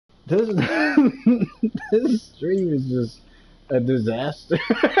This this stream is just a disaster.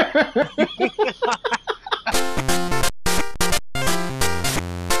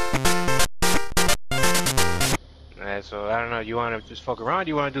 Alright, so I don't know, you want to just fuck around,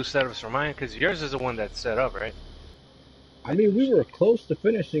 you want to do setups for mine? Because yours is the one that's set up, right? I mean, we were close to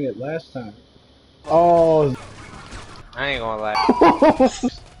finishing it last time. Oh. I ain't gonna lie.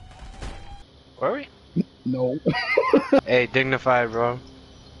 Were we? No. Hey, Dignified, bro.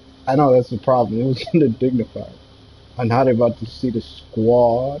 I know that's the problem. It was under Dignified. And now they're about to see the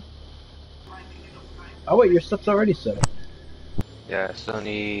squad. Oh wait, your stuff's already set up. Yeah, I still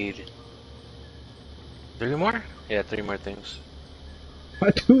need 3 more? Yeah, 3 more things. My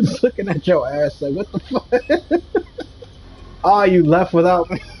dude's looking at your ass like, what the fuck? Oh, you left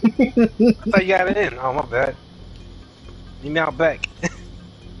without me. I thought you got it in. Oh, my bad. You now back.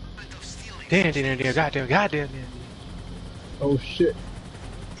 Damn, goddamn. Oh shit.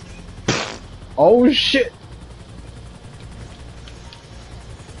 Oh shit.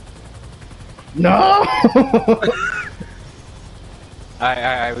 No!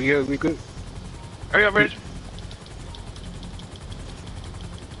 Alright, we good. Hurry up, Rich.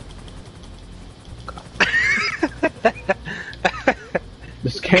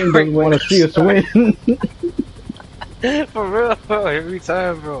 This game doesn't want to see us win. For real, bro. Every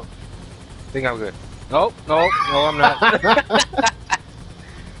time, bro. Think I'm good. No, I'm not.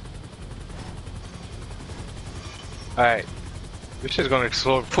 Alright. This shit's gonna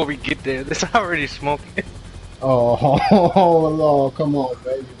explode before we get there. This already smoking. Oh, come on,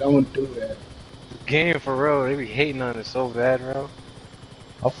 baby. Don't do that. Game for real. They be hating on it so bad, bro.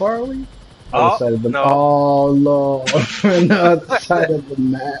 How far are we? Oh, Other side of the no. Oh, Lord. We're on the other side of the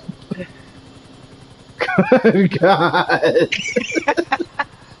map. Good God.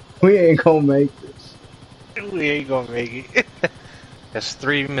 We ain't gonna make this. We ain't gonna make it. That's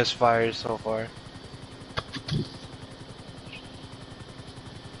 3 misfires so far.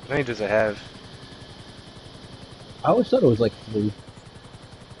 How many does it have? I always thought it was like 3.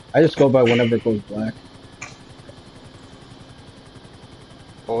 I just go by whenever it goes black.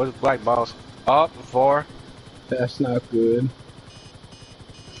 Oh, what's black balls? Up 4. That's not good.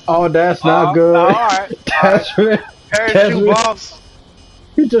 Oh, that's not good. Alright. That's right. There's 2 balls.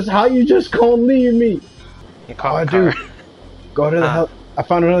 How you just gonna leave me? Oh, dude. Go to the hell. I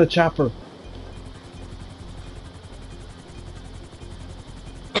found another chopper.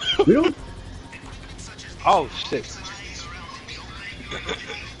 We don't. Oh shit.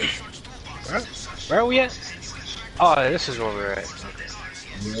 Where are we at? Oh, this is where we're at.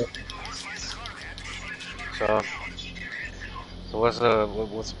 Yep. So what's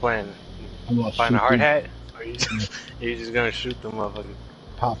the plan? I'm gonna Find a shoot hard these. hat? Or you just gonna shoot the motherfucker?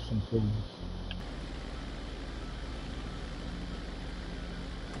 Pop some fools.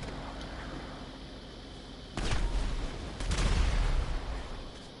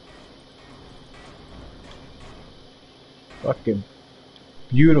 Fucking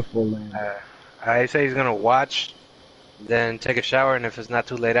beautiful land. I say he's gonna watch, then take a shower, and if it's not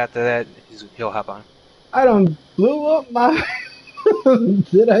too late after that, he'll hop on. I done blew up my.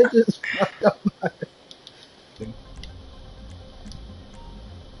 Did I just fuck up my?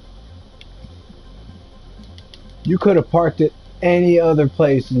 You could have parked it any other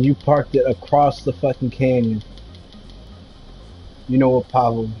place, and you parked it across the fucking canyon. You know what,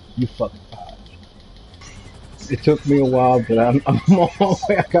 Pavel? You fucking Pavel. It took me a while, but I'm on my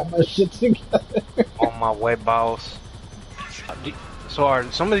way. I got my shit together. On my way, boss. So are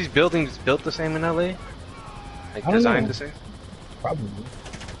some of these buildings built the same in LA? Like designed the same? Probably.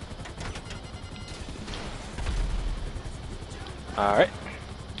 Alright.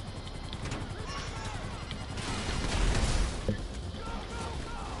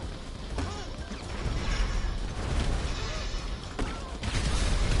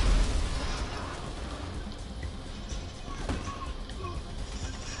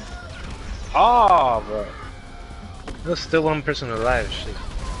 Oh, bro. There's still 1 person alive. Shit.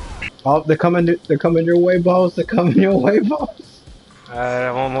 Oh, they're coming your way, boss. They're coming your way, boss.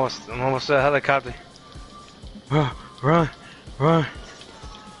 I'm almost at a helicopter. Run.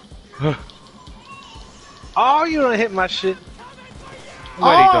 Oh, you done hit my shit.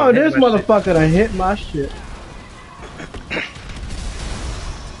 Oh, this motherfucker done hit my shit.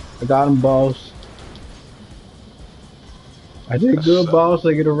 I got him, boss. I did good, boss.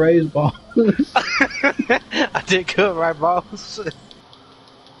 I get a raise, boss. I did good, right, boss?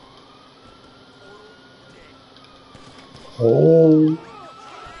 Oh.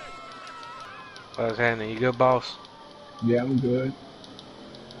 What's happening? You good, boss? Yeah, I'm good.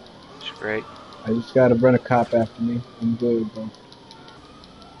 It's great. I just gotta run a cop after me. I'm good, bro.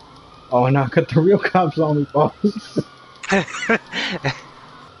 Oh, now I got the real cops on me, boss.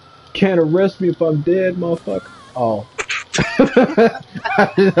 Can't arrest me if I'm dead, motherfucker. Oh.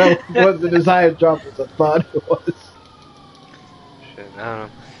 That wasn't as high a drop as I thought it was. Shit, I don't know.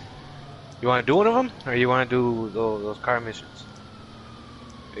 You want to do one of them, or you want to do those car missions?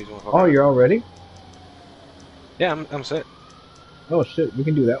 Or you just wanna fuck Oh, around? you're all ready? Yeah, I'm set. Oh shit, we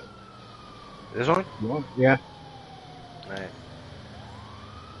can do that one. This one? You want? Yeah. Alright.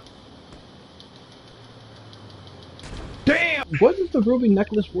 Damn! Wasn't the ruby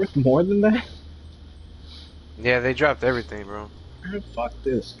necklace worth more than that? Yeah, they dropped everything, bro. Man, fuck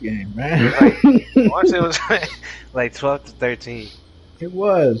this game, It man. was like, once it was like 12 to 13. It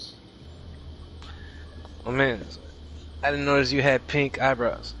was. Oh man, I didn't notice you had pink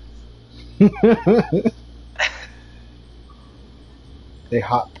eyebrows. They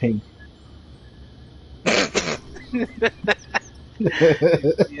hot pink.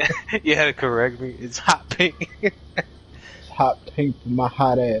 Yeah, you had to correct me. It's hot pink. It's hot pink for my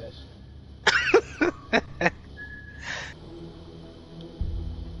hot ass.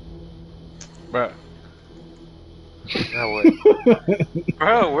 Bro. Now what?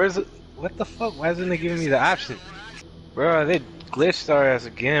 Bro, where's it? What the fuck? Why isn't it giving me the option? Bro, they glitched our ass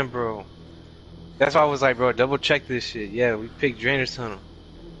again, bro. That's why I was like, bro, double check this shit. Yeah, we picked Drainage Tunnel.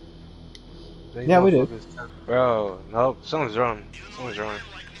 These Yeah, we did. Bro, nope, something's wrong. Something's wrong.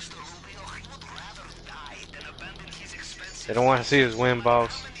 They don't want to see us win,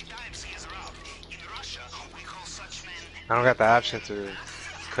 boss. I don't got the option to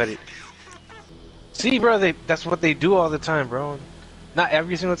cut it. See, bro, that's what they do all the time, bro. Not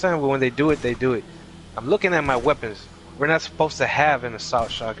every single time, but when they do it, they do it. I'm looking at my weapons. We're not supposed to have an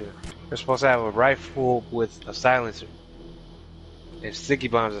assault shotgun. We're supposed to have a rifle with a silencer. And sticky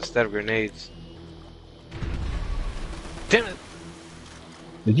bombs instead of grenades. Damn it!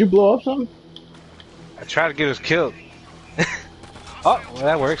 Did you blow up something? I tried to get us killed. Oh, well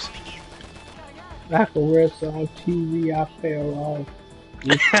that works. Like a rest on TV, I fell off.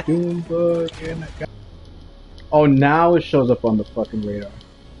 With Doomberg and I got... Oh, now it shows up on the fucking radar.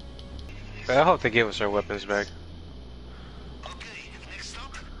 But I hope they give us our weapons back.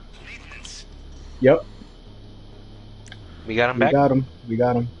 Yep. We got them We back? got him. We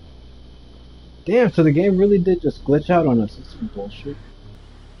got him. Damn, so the game really did just glitch out on us. That's some bullshit.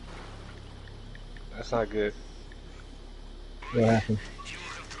 That's not good. What happened?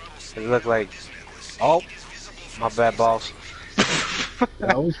 It looked like... Oh! My bad, boss.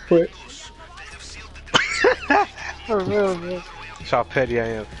 That was quick. For real, man. That's how petty I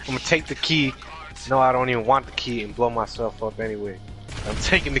am. I'm gonna take the key. No, I don't even want the key and blow myself up anyway. I'm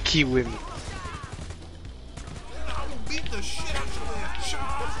taking the key with me. I will beat the shit out your ass,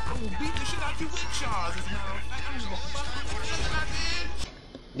 Charles. I will beat the shit out you with Charles. As a matter of fact, I'm just gonna fuck up what I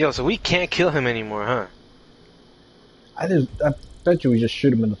did. Yo, so we can't kill him anymore, huh? I bet you we just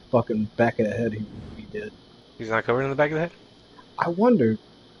shoot him in the fucking back of the head. He did. He's not covered in the back of the head? I wonder, do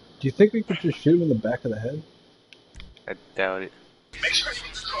you think we could just shoot him in the back of the head? I doubt it.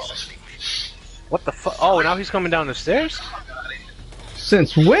 What the fuck? Oh, now he's coming down the stairs?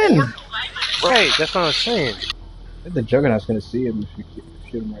 Since when? Right, that's what I'm saying. I think the Juggernaut's gonna see him if you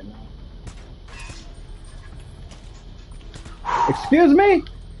shoot him right now. Excuse me?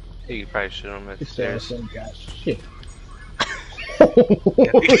 You could probably shoot him at the This stairs. ass got shit.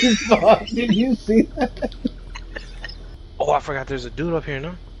 Holy fuck, did you see that? Oh, I forgot there's a dude up here,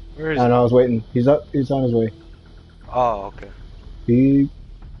 no? Where is I he? know, I was waiting. He's up, he's on his way. Oh, okay. He...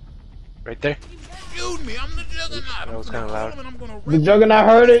 Right there? Shoot me, I'm the Juggernaut. That was kinda loud. The Juggernaut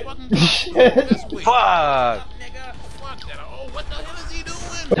heard it! Fuck! Nigga, fuck that. Oh, what the hell is he doing?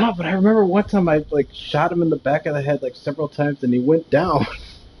 No, but I remember one time I like shot him in the back of the head like several times and he went down.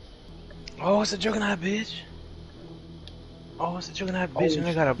 Oh, it's a Juggernaut, bitch. Oh, it's a Juggernaut, bitch, and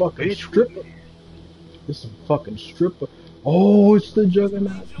I got a fucking bitch. stripper. This is a fucking stripper. Oh, it's the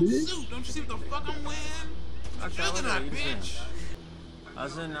Juggernaut, bitch. Suit, don't you see what the fuck I'm wearing? Juggernaut, bitch.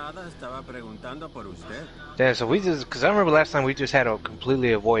 Hace nada estaba preguntando por usted. Damn, so we just, cause I remember last time we just had to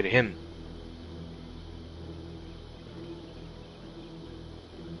completely avoid him.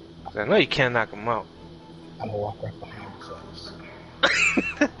 Cause I know you can't knock him out. I'm gonna walk right behind his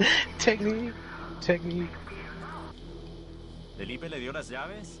ass. Technique. ¿Felipe le dio las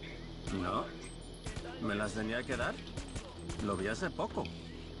llaves? No. ¿Me las tenía que dar? Lo vi hace poco.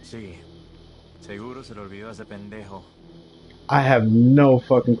 Sí. Seguro se lo olvidó a ese pendejo. I have no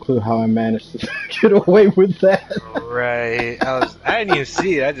fucking clue how I managed to get away with that. Right. I didn't even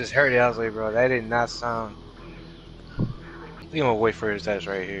see it. I just heard it. I was like, bro, that did not sound. I think I'm gonna wait for his ass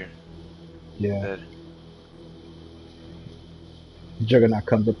right here. Yeah. Dead. Juggernaut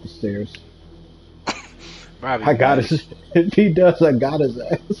comes up the stairs. Probably I got nice. his. If he does, I got his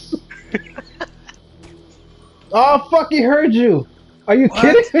ass. Oh fuck! He heard you. Are you What?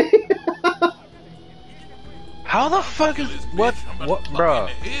 kidding me? How the fuck is what? What, bro?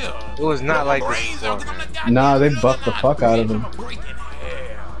 It was not like this before, man. Nah, they buffed the fuck out of him.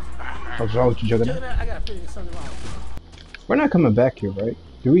 What's wrong with you, Juggernaut? I gotta figure something out. We're not coming back here, right?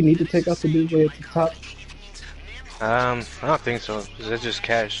 Do we need to take out the dude way at the top? I don't think so. It's just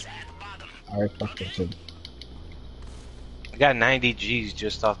cash. Alright, fuck that too. I got 90 G's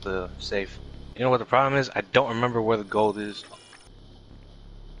just off the safe. You know what the problem is? I don't remember where the gold is.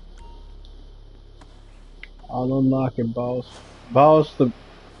 I'll unlock it, boss. Boss, the...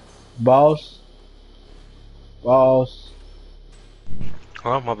 Boss. Boss.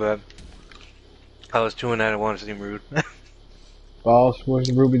 Oh, my bad. I was chewing that. I wanted to seem rude. Boss, where's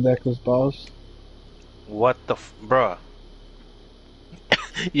the ruby necklace, boss? What the bruh?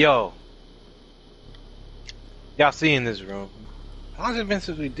 Yo. Y'all seeing this, bro? How long has it been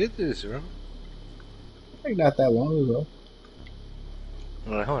since we did this, bro? I think not that long ago.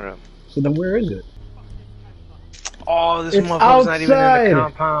 Alright, hold up. So then where is it? Oh, this It's motherfucker's not even in outside. the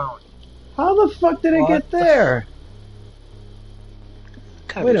compound. How the fuck did it What get the there?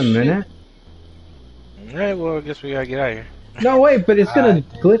 Kind Wait of a shit. minute. Alright, well, I guess we gotta get out of here. No, wait, but it's gonna Alright.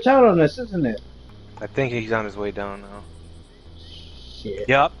 glitch out on us, isn't it? I think he's on his way down now. Shit.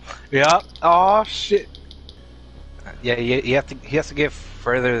 Yup. Yup. Oh shit. Yeah, he has to get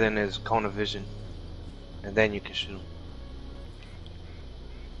further than his cone of vision, and then you can shoot him.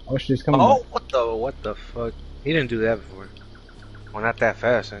 Oh, she's coming Oh, back. what the fuck? He didn't do that before. Well, not that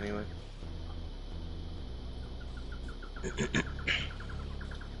fast anyway.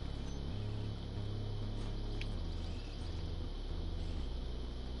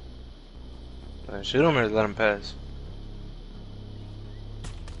 Shoot him or let him pass?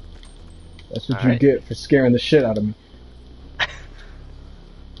 That's what you Alright. get for scaring the shit out of me.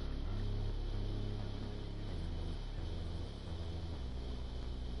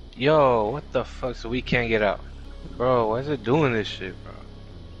 Yo, what the fuck? So we can't get out. Bro, why is it doing this shit, bro?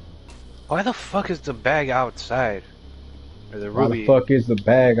 Why the fuck is the bag outside? Or the Why ruby? the fuck is the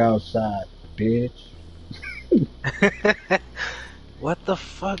bag outside, bitch? What the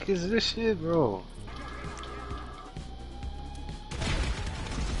fuck is this shit, bro?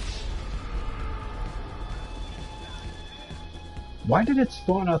 Why did it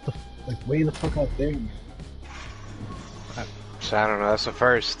spawn out the like way the fuck out there, man? So I don't know, that's the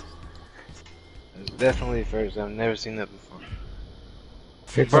first. It's definitely the first. I've never seen that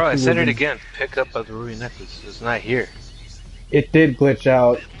before. Bro, I said it again. Pick up the ruby necklace. It's not here. It did glitch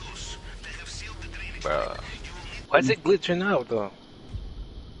out. Bro. Why is it glitching out though?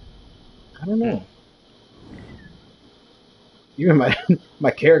 I don't know. Even my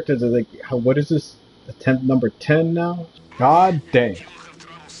my characters are like, what is this? Attempt number 10 now? God damn.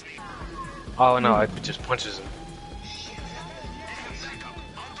 Oh no, it just punches him.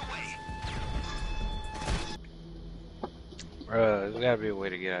 Bro, there's gotta be a way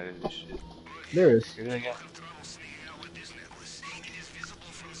to get out of this shit. There is. You really got-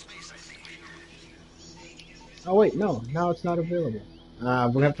 Oh wait, no. Now it's not available. We're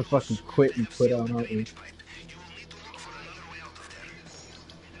gonna have to fucking quit and put on, aren't we?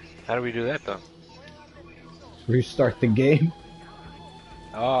 How do we do that though? Restart the game.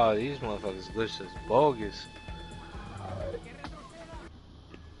 Oh, these motherfuckers glitch is bogus.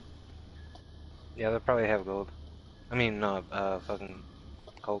 Yeah, they probably have gold. I mean, no, fucking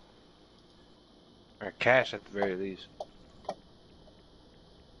coke. Or cash at the very least.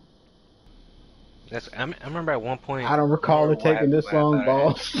 I remember at one point. I don't recall it taking this long, I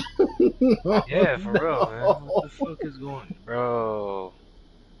thought boss. yeah, for real, man. What the fuck is going, bro?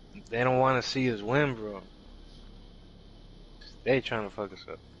 They don't want to see us win, bro. They trying to fuck us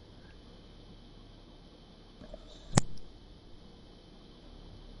up.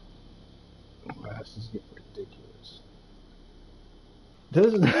 Wow, this is getting ridiculous.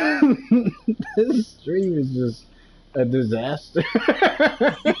 This stream is just a disaster.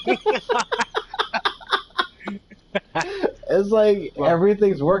 It's like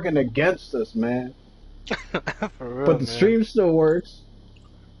everything's working against us, man. For real, But the man. stream still works.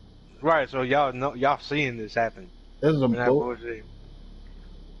 Right, so y'all know, y'all seeing this happen. This is a We're not bull. bullshitting.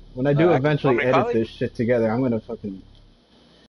 When I do I can- eventually want me to edit call it? this shit together, I'm gonna fucking